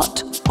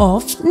lot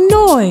of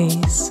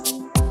noise.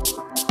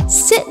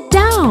 Sit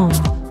down,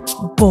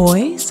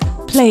 boys.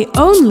 Play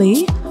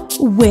only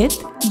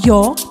with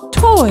your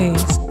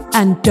toys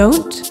and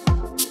don't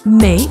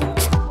make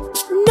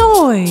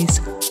noise.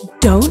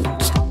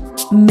 Don't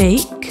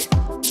make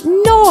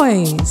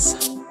noise.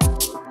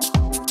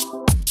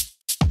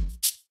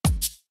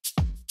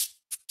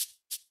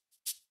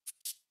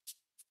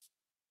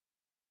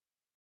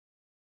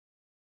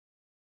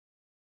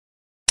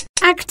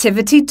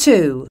 Activity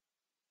 2.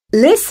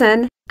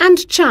 Listen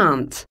and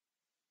chant.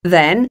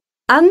 Then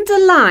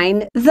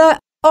underline the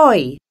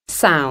oi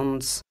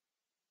sounds.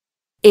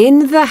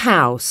 In the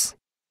house.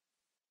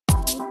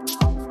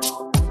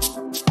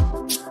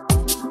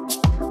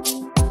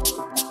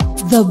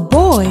 The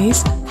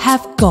boys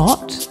have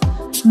got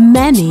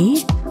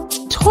many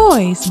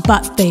toys,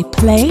 but they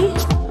play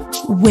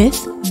with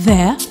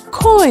their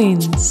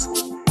coins.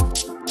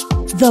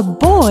 The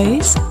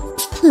boys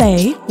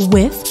play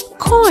with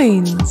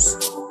coins,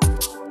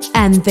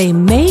 and they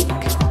make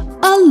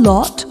a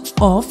lot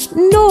of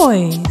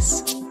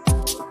noise.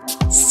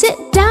 Sit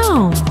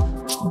down,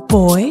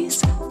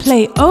 boys.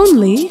 Play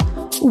only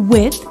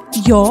with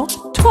your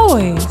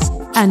toys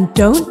and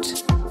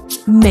don't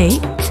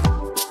make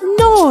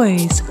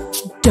noise.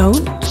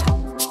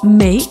 Don't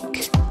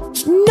make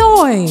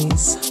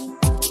noise.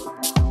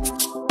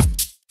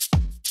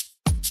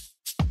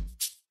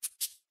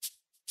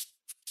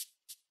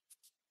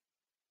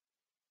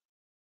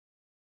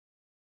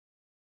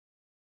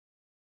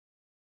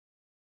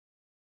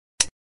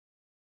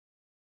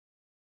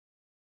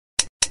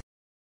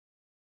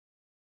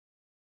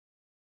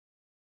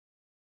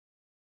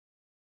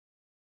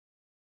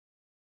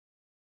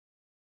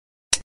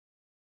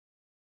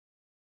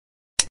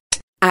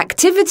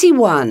 Activity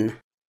 1.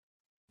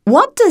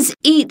 What does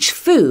each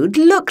food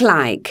look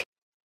like?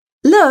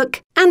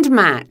 Look and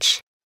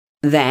match.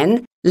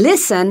 Then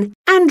listen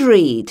and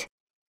read.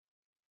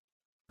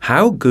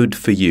 How good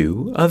for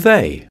you are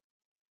they?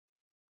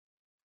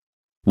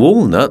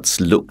 Walnuts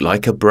look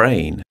like a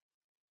brain,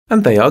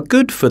 and they are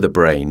good for the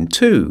brain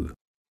too.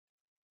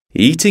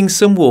 Eating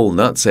some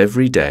walnuts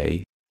every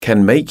day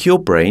can make your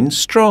brain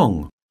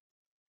strong.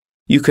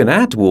 You can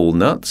add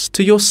walnuts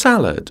to your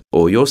salad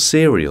or your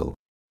cereal.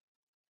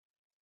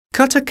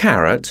 Cut a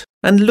carrot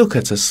and look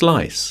at a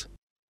slice.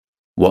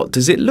 What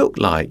does it look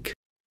like?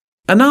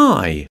 An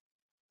eye.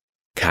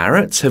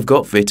 Carrots have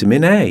got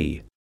vitamin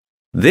A.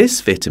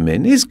 This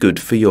vitamin is good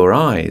for your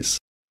eyes.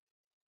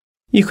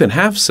 You can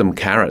have some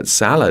carrot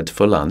salad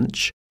for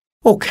lunch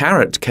or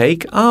carrot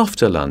cake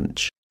after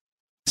lunch.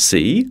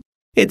 See,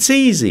 it's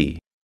easy.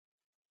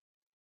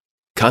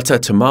 Cut a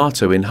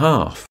tomato in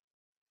half.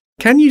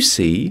 Can you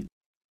see?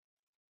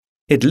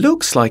 It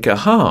looks like a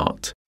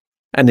heart,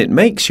 and it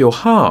makes your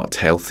heart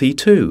healthy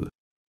too.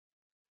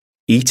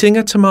 Eating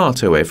a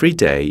tomato every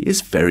day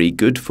is very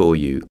good for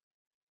you.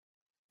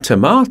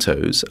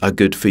 Tomatoes are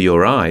good for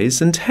your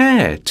eyes and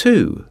hair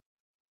too.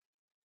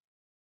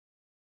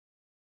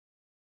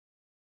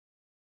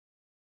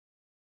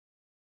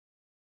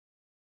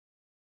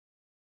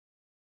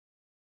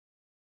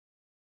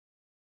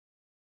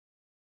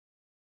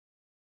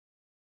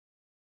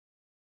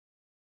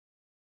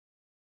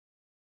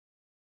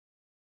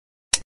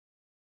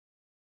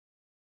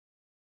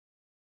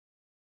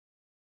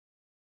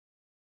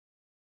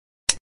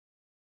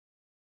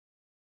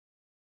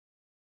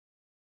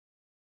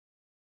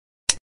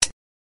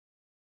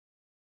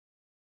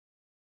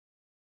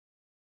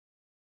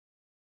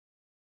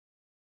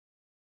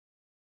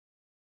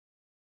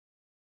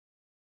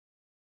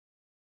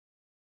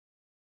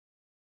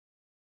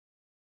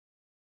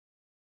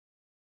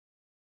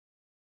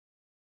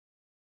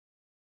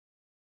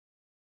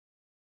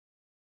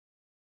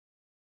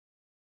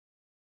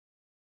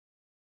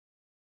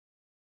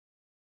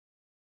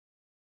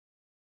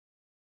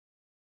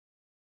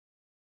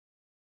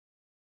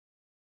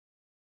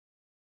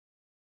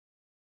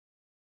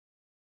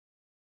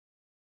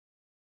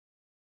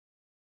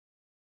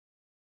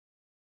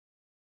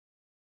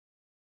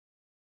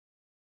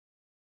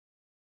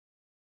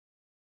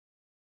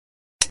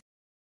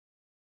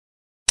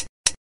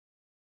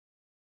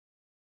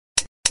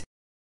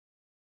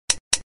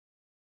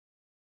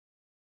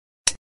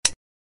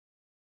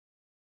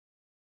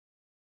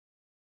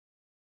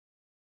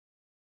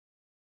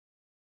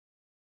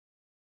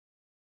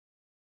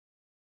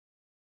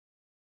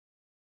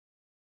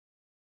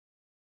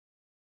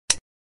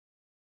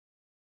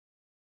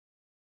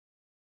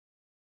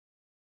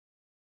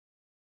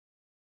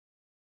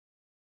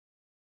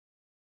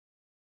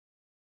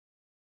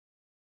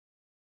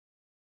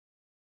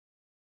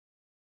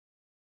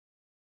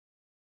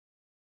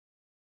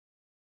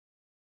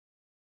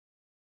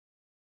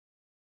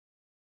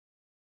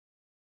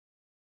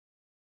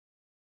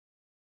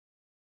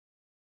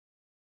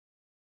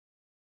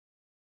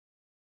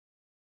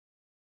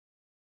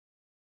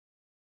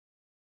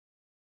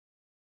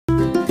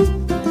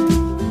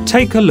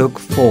 Take a look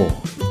 4.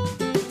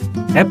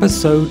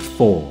 Episode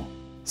 4.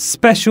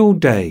 Special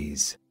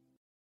Days.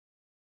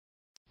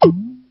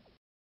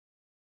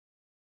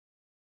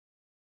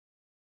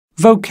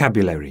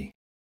 Vocabulary.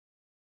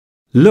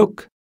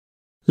 Look,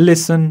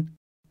 listen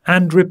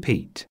and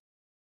repeat.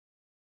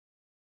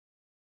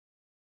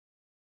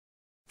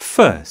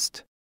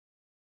 First.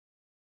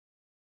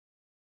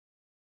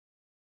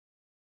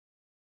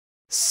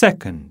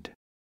 Second.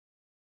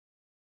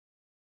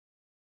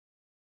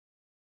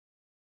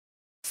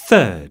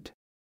 Third.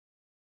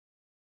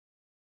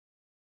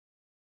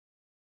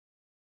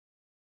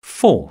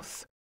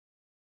 Fourth.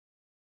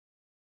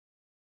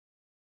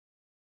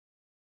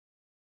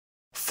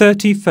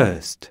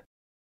 31st.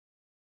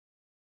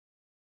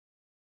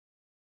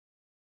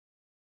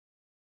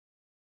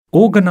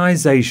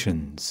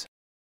 Organizations.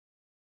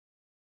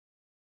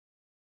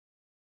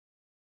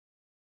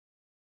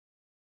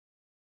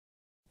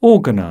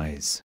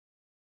 Organize.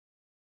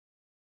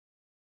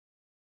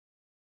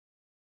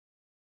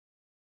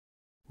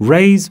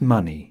 Raise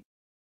money.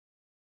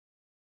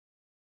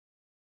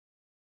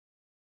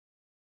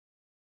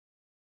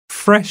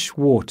 Fresh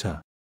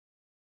water.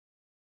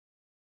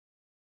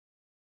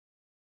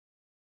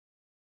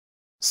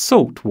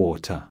 Salt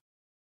water.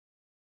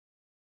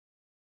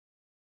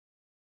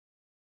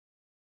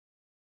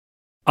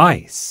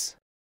 Ice.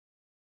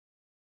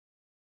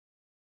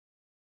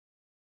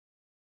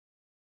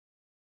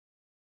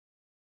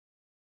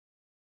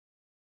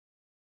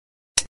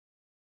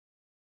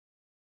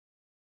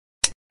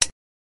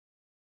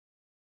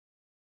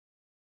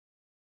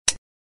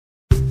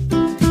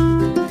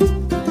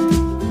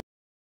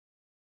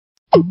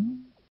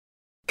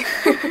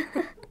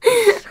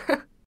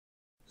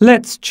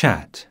 Let's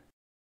chat.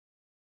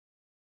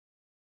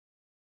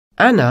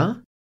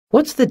 Anna,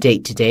 what's the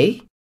date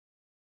today?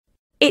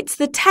 It's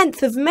the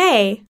 10th of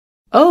May.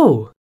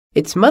 Oh,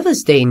 it's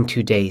Mother's Day in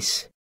 2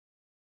 days.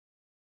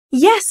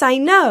 Yes, I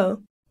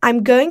know.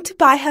 I'm going to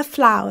buy her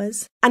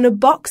flowers and a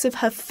box of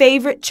her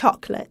favourite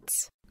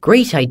chocolates.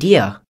 Great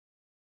idea.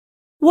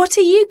 What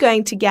are you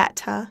going to get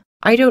her?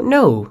 I don't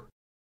know.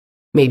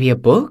 Maybe a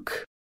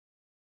book?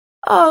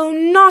 Oh,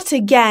 not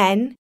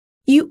again.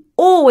 You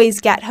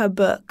always get her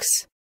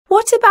books.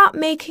 What about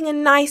making a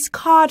nice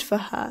card for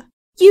her?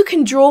 You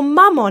can draw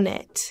Mum on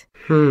it.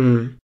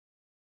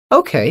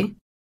 Okay.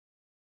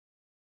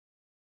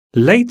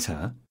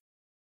 Later.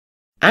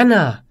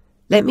 Anna,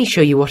 let me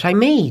show you what I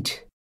made.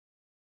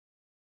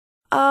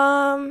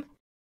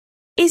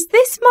 Is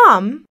this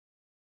Mum?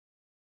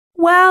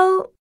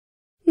 Well,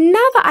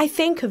 now that I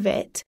think of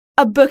it,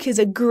 a book is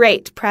a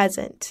great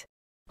present.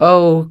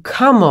 Oh,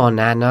 come on,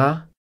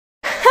 Anna.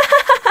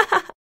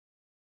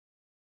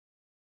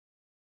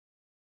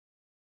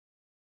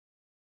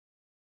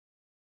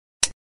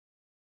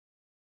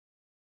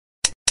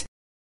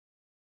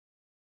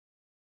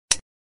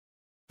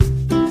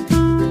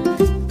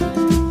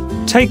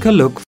 Take a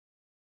look.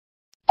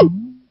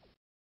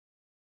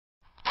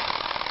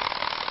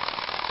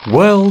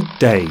 World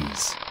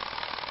Days.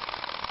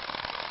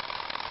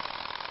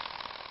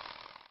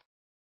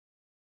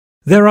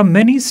 There are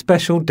many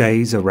special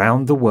days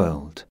around the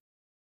world.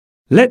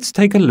 Let's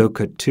take a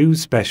look at 2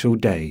 special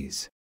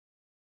days.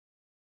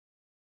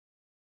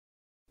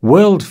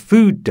 World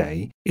Food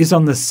Day is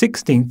on the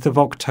 16th of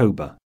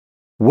October.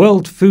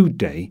 World Food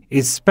Day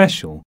is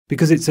special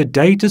because it's a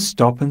day to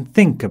stop and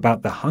think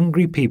about the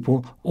hungry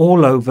people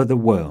all over the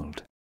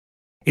world.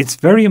 It's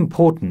very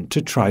important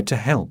to try to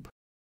help.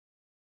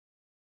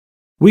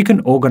 We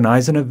can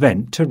organize an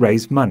event to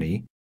raise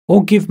money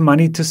or give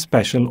money to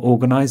special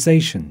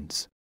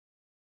organizations.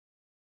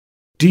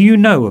 Do you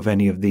know of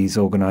any of these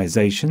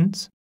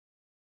organizations?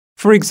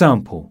 For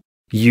example,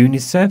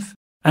 UNICEF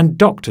and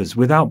Doctors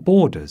Without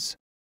Borders.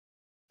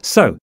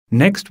 So,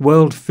 next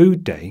World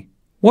Food Day,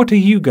 what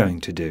are you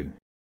going to do?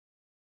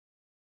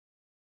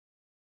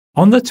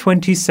 On the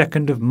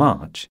 22nd of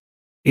March,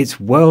 it's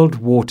World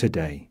Water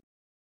Day.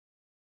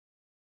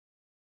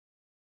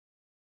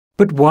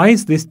 But why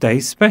is this day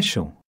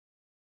special?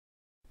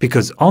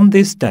 Because on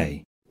this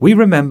day, we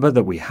remember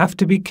that we have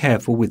to be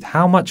careful with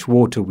how much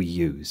water we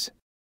use.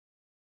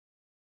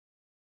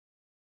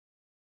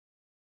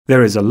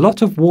 There is a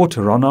lot of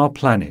water on our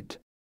planet.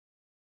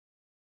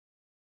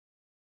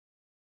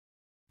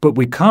 But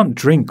we can't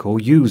drink or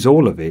use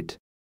all of it.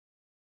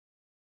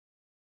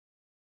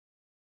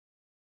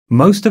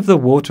 Most of the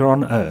water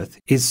on Earth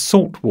is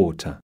salt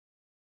water.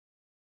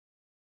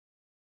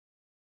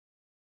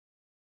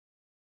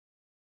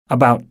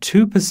 About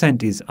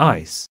 2% is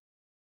ice,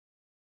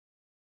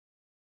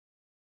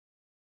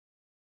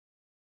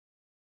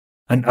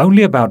 and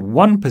only about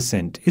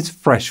 1% is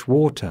fresh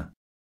water.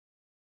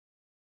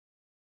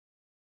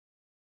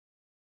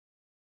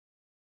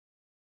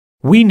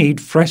 We need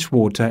fresh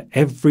water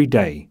every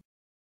day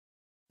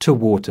to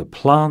water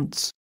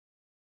plants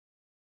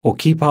or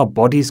keep our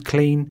bodies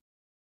clean.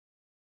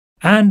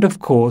 And, of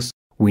course,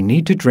 we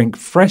need to drink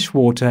fresh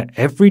water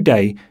every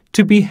day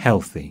to be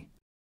healthy.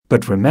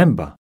 But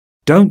remember,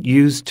 don't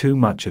use too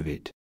much of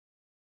it.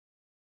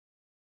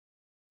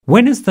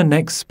 When is the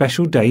next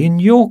special day in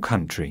your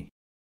country?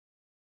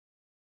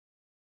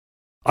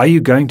 Are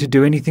you going to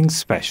do anything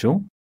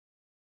special?